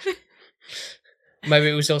active. Maybe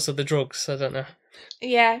it was also the drugs. I don't know.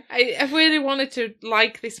 Yeah, I really wanted to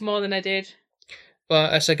like this more than I did. Well,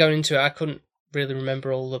 as I go into it, I couldn't really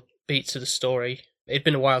remember all the beats of the story. It'd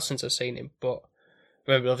been a while since I've seen it, but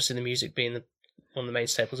I remember obviously the music being one of the main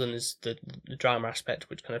staples, and there's the drama aspect,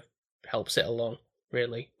 which kind of helps it along,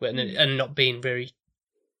 really, and not being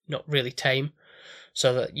not really tame.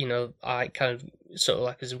 So that, you know, I kind of sort of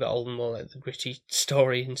like as we got older, more like the gritty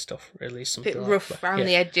story and stuff, really. A Something bit like rough that. around Yeah.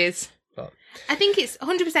 the edges. But I think it's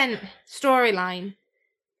 100% storyline.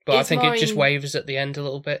 I It's think more it just in- wavers at the end a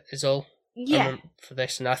little bit, is all. Yeah. For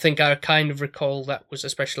this, and I think I kind of recall that was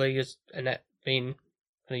especially as Annette being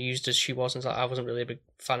kind of used as she was, and I wasn't really a big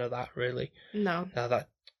fan of that, really. No. How that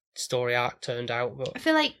story arc turned out, I but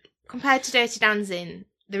feel like compared to Dirty Dancing,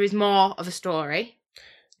 there is more of a story.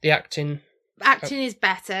 the acting, Acting is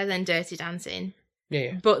better than Dirty Dancing,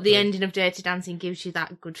 yeah, but the Right. ending of Dirty Dancing gives you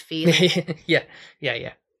that good feeling. yeah,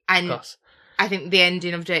 of And course. I think the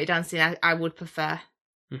ending of Dirty Dancing I would prefer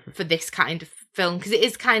Mhm. for this kind of film, because it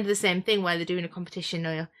is kind of the same thing where they're doing a competition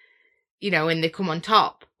or, you know, and they come on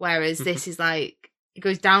top, whereas this is like, it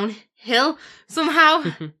goes downhill somehow.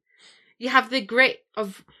 You have the grit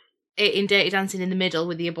of it in Dirty Dancing in the middle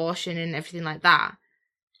with the abortion and everything like that.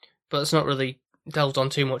 But it's not really delved on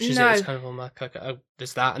too much, is No. it? It's kind of like oh,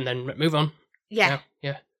 there's that, and then move on. Yeah.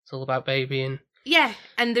 Yeah. It's all about baby and Yeah,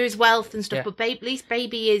 and there's wealth and stuff, Yeah. but at least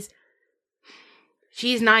Baby is...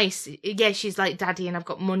 She's nice. Yeah, she's like daddy and I've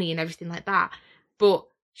got money and everything like that. But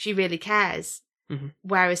she really cares. Mhm.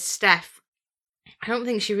 Whereas Steph, I don't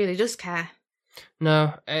think she really does care.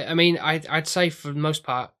 no. I mean, I'd say for the most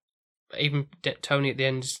part, even Tony at the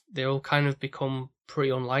end, they all kind of become pretty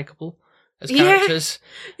unlikable as Yeah. characters.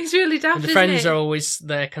 It's really daft, And the isn't friends it? are always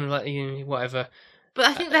there, kind of like, you know, whatever. But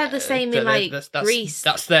I think they're the same in like that's, Grease.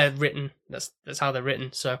 That's their written. That's how they're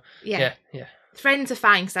written. So Yeah. yeah. Friends are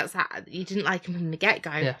fine because you didn't like him from the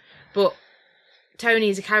get-go. Yeah. But Tony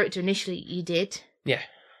as a character initially, you did. Yeah,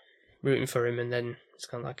 rooting for him, and then it's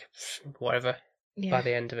kind of like whatever Yeah. by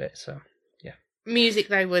the end of it. So Music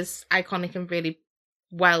though was iconic and really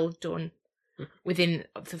well done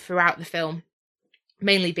throughout the film.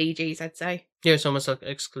 Mainly Bee Gees, I'd say. yeah, it's almost like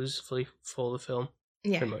exclusively for the film.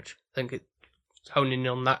 Yeah. Pretty much. I think it's honing in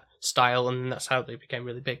on that style, and that's how they became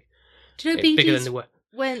really big. Do you know Bee Bigger Gees? than they were.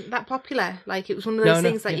 weren't that popular. Like, it was one of those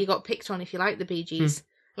things that yeah. you got picked on if you liked the Bee Gees.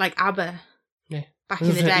 Like ABBA. Yeah. Back in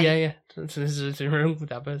the day. Yeah. There's nothing wrong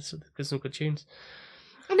with ABBA. There's some good tunes.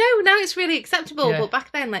 No, now it's really acceptable. Yeah. But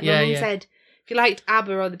back then, like, my mum said, if you liked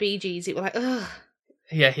ABBA or the Bee Gees, it was like, ugh.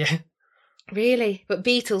 Yeah. Really? But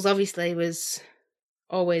Beatles, obviously, was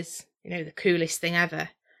always, the coolest thing ever.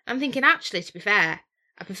 I'm thinking, actually, to be fair,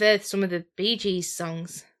 I prefer some of the Bee Gees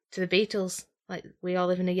songs to the Beatles. Like, We All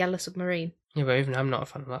Live in a Yellow Submarine. Yeah, but even I'm not a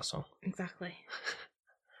fan of that song. Exactly.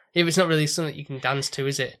 Yeah, but it's not really something you can dance to,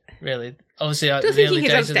 is it? Really? Obviously, I don't think you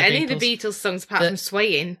can dance to any of the Beatles songs apart from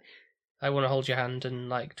Swaying. I Want to Hold Your Hand and,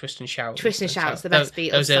 like, Twist and Shout. Twist and Shout's the best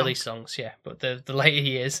Beatles Those song. early songs, yeah. But the later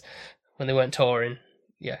years, when they weren't touring,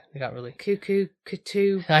 yeah, they can't really... Cuckoo,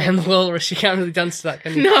 Cuckoo. I Am the Walrus, you can't really dance to that,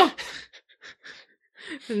 can you? No!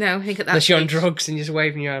 No, I think at that Unless you're on stage, drugs and you're just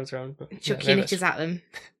waving your arms around. But, chuck your knickers at them.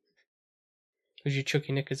 Would you chuck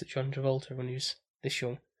your knickers at John Travolta when he was this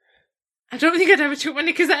young? I don't think I'd ever chuck my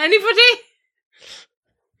knickers at anybody.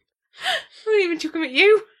 I wouldn't even chuck them at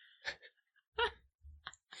you.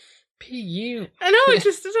 P.U. I know, I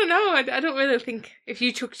don't know. I don't really think if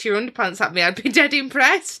you chucked your underpants at me, I'd be dead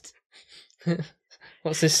impressed.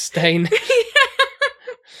 What's this stain?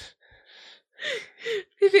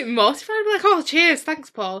 Be a bit mortified. I'd be like, oh, cheers, thanks,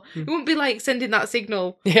 Paul. It wouldn't be like sending that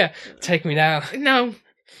signal. Yeah, take me now. No.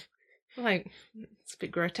 Like, it's a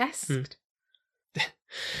bit grotesque.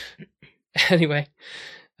 Anyway,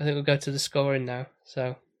 I think we'll go to the scoring now.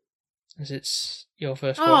 So, as it's your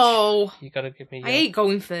first watch, Oh, you got to give me your... I hate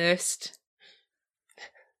going first.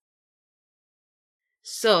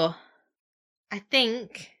 So, I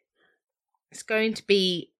think it's going to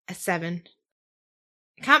be a 7.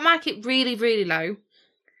 I can't mark it really, really low.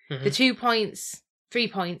 Mhm. The 3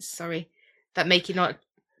 points, that make it not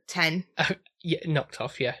 10. Yeah, knocked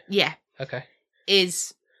off, yeah. Yeah, Okay,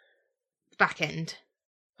 is back end.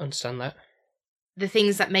 understand that. The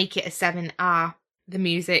things that make it a 7 are the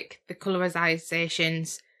music, the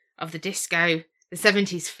colorizations of the disco, the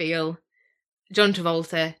 70s feel, John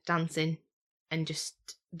Travolta dancing and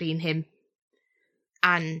just being him,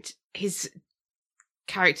 and his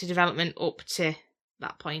character development up to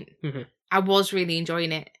that point. Mhm. I was really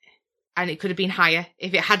enjoying it, and it could have been higher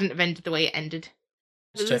if it hadn't have ended the way it ended.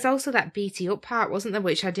 But there's also that BT up part, wasn't there,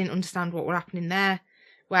 which I didn't understand what were happening there,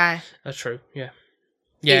 where... That's true, yeah.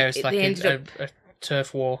 Yeah, it's like they ended a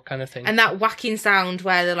turf war kind of thing. And that whacking sound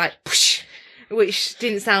where they're like, push, which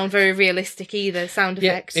didn't sound very realistic either, sound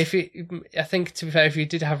effects. I think, to be fair, if you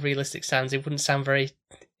did have realistic sounds, it wouldn't sound very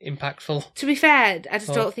impactful. To be fair, I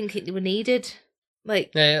just don't think it were needed.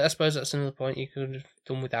 Like, Yeah, I suppose that's another point you could have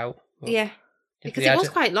done without. But yeah, if because they it had was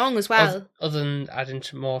quite long as well. Other than adding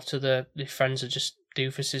more to the friends are just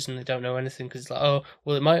doofuses and they don't know anything, because it's like, oh,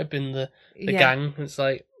 well, it might have been the gang. It's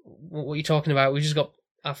like, what are you talking about? We just got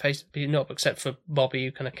our face beaten up, except for Bobby,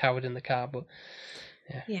 who kind of cowered in the car. But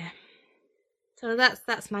yeah. So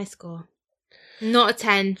that's my score. Not a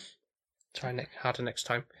 10. Try harder next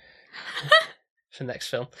time for next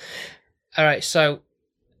film. All right, so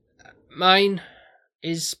mine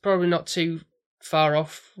is probably not too far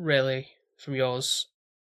off, really, from yours.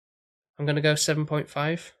 I'm going to go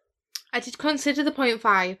 7.5. I did consider the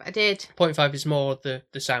 0.5. I did. 0.5 is more the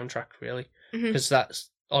soundtrack, really, because that's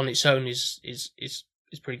on its own is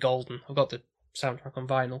pretty golden. I've got the soundtrack on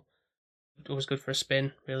vinyl. It was good for a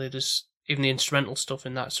spin, really. There's even the instrumental stuff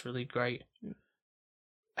in that's really great.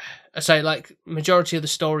 I say, like, majority of the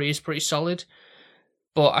story is pretty solid,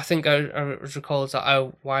 but I think I recall is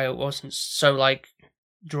that why I wasn't so, like,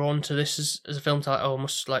 drawn to this as a film to, like, I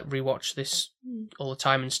must, like, rewatch this all the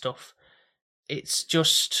time and stuff. It's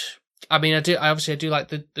just, I mean, I obviously do like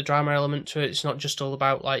the drama element to it. It's not just all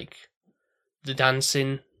about, like, the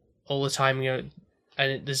dancing all the time,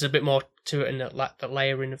 and there's a bit more to it in that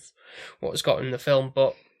layering of what it's got in the film,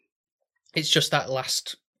 but it's just that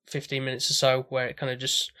last 15 minutes or so where it kind of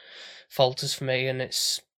just falters for me, and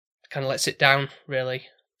it's kind of lets it down, really,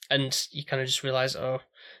 and you kind of just realise, oh,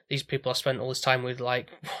 these people I spent all this time with, like,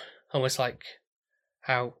 almost like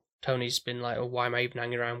how Tony's been like, oh, why am I even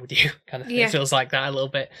hanging around with you? Kind of thing. It feels like that a little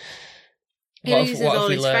bit. He loses all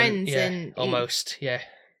his friends, yeah, and almost, yeah.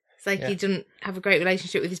 It's like he doesn't have a great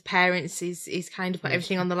relationship with his parents. He's kind of put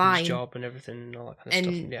everything on the line. His job and everything and all that kind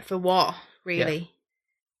of stuff. Yeah. For what, really? Yeah.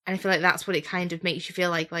 And I feel like that's what it kind of makes you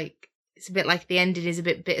feel like it's a bit like the ending is a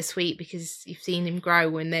bit bittersweet because you've seen him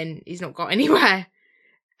grow and then he's not got anywhere.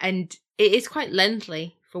 And it is quite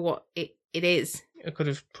lengthy for what it is. I could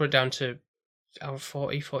have put it down to hour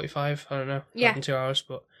 40, 45, I don't know. Yeah. 2 hours,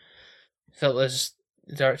 but I felt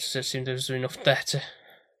the director assumed there was enough there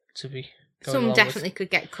to be going Some along definitely with. Could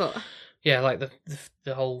get cut. Yeah, like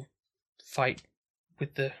the whole fight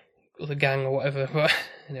with the other gang or whatever. But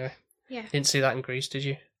anyway, Yeah. didn't see that in Grease, did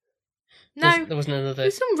you? No. There wasn't another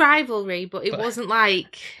There's some rivalry, but it wasn't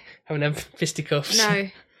like... having them fisticuffs. No.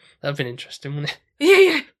 That'd have been interesting, wouldn't it?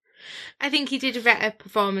 Yeah. I think he did a better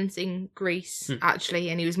performance in Grease, actually,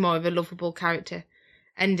 and he was more of a lovable character.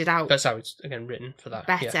 Ended out That's how it's, again, written for that.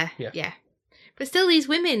 better. Yeah. But still, these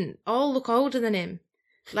women all look older than him.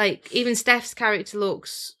 Like, even Steph's character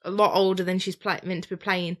looks a lot older than she's meant to be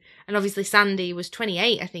playing. And obviously Sandy was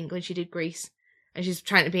 28, I think, when she did Grease. And she's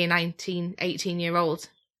trying to be a 18-year-old.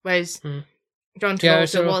 Whereas John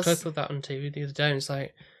Travolta was... I thought that on TV the other day, and it's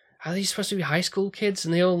like, are these supposed to be high school kids?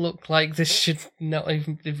 And they all look like this should not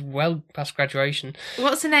even be well past graduation.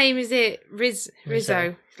 What's her name? Is it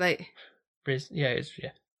Rizzo? Like... Yeah.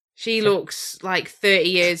 She looks like 30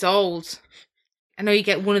 years old. I know you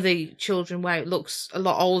get one of the children where it looks a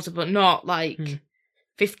lot older, but not like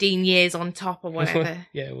 15 years on top or whatever.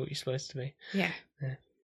 Yeah, what you're supposed to be. Yeah. So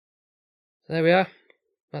there we are.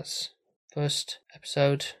 That's first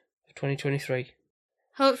episode of 2023.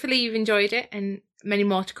 Hopefully you've enjoyed it and many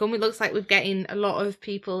more to come. It looks like we're getting a lot of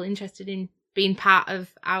people interested in being part of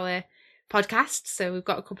our podcast. So we've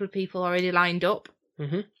got a couple of people already lined up.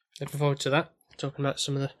 Mm-hmm. Looking forward to that. Talking about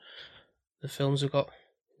some of the films we've got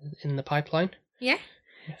in the pipeline. Yeah.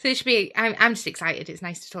 So it should be... I'm just excited. It's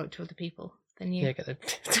nice to talk to other people than you. Yeah,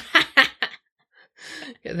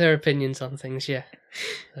 get their opinions on things, yeah.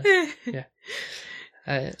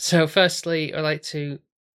 So firstly, I'd like to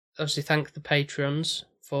obviously thank the Patreons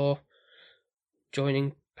for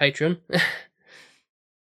joining Patreon.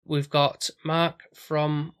 We've got Mark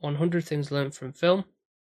from 100 Things Learned from Film,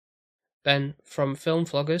 Ben from Film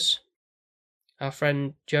Vloggers, our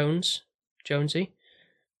friend Jonesy,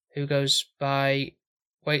 who goes by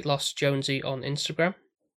Weight Loss Jonesy on Instagram,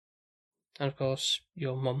 and of course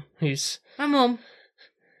your mum, who's My mum.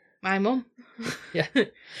 yeah.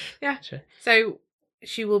 Sure. So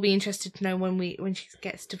she will be interested to know when she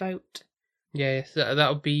gets to vote. Yeah,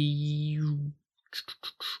 that'll be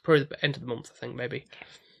probably the end of the month, I think, maybe.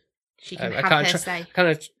 She can have her say. Kind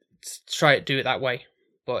of try to do it that way,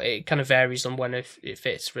 but it kind of varies on when it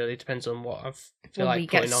fits. Really depends on what I feel like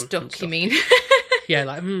putting on. Stuck, you mean? Yeah,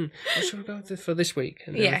 like what should we go for this week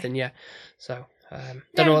and everything? Yeah. So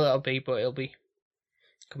don't know what that'll be, but it'll be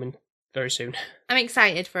coming very soon. I'm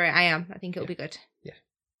excited for it. I am. I think it'll be good. Yeah,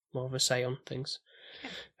 more of a say on things. Yeah.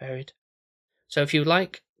 Varied. So if you'd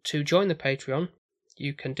like to join the Patreon,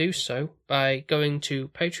 you can do so by going to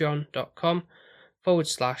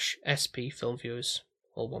patreon.com/SP Film Viewers,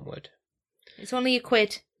 all one word. It's only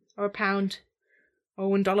 £1 or £1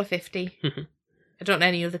 or $1.50. I don't know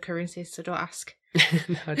any other currencies, so don't ask.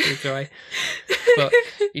 No, I do try. But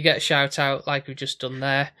you get a shout out like we've just done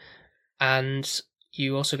there, and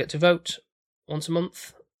you also get to vote once a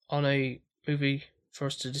month on a movie for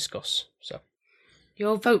us to discuss. So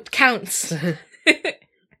your vote counts.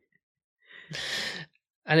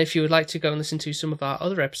 And if you would like to go and listen to some of our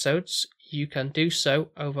other episodes, you can do so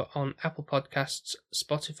over on Apple Podcasts,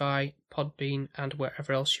 Spotify, Podbean, and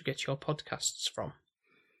wherever else you get your podcasts from.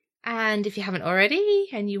 And if you haven't already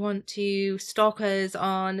and you want to stalk us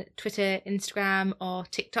on Twitter, Instagram, or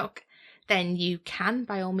TikTok, then you can,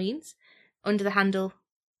 by all means, under the handle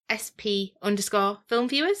SP_Film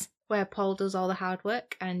Viewers, where Paul does all the hard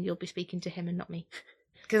work, and you'll be speaking to him and not me.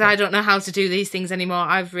 Because I don't know how to do these things anymore.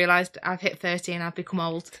 I've realised I've hit 30 and I've become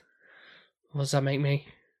old. What does that make me?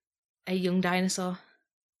 A young dinosaur.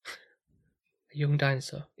 A young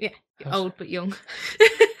dinosaur? Yeah, old but young.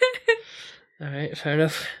 Alright, fair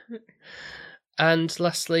enough. And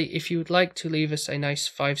lastly, if you would like to leave us a nice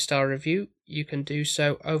 5-star review, you can do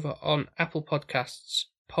so over on Apple Podcasts,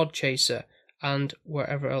 Podchaser, and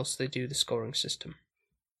wherever else they do the scoring system.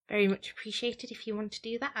 Very much appreciated if you want to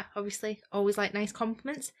do that. I obviously always like nice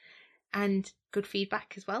compliments and good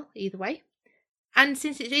feedback as well, either way. And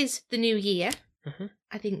since it is the new year,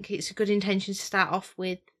 I think it's a good intention to start off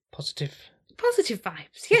with positive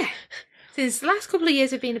vibes, yeah. Since the last couple of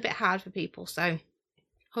years have been a bit hard for people, so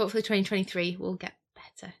hopefully 2023 will get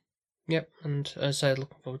better. Yep, and as I said,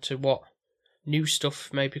 looking forward to what new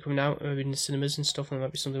stuff may be coming out, maybe in the cinemas and stuff, and that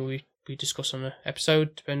might be something we discuss on an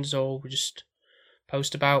episode, depends, or we just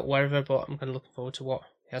post about wherever, but I'm kind of looking forward to what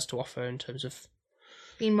he has to offer in terms of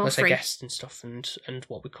being more free, guests and stuff, and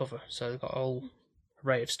what we cover. So we've got a whole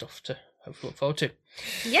array of stuff to hopefully look forward to.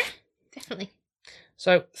 Yeah, definitely.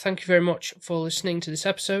 So thank you very much for listening to this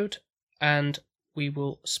episode, and we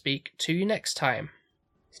will speak to you next time.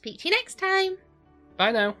 Speak to you next time.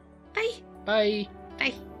 Bye now. Bye. Bye.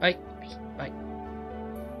 Bye. Bye. Bye.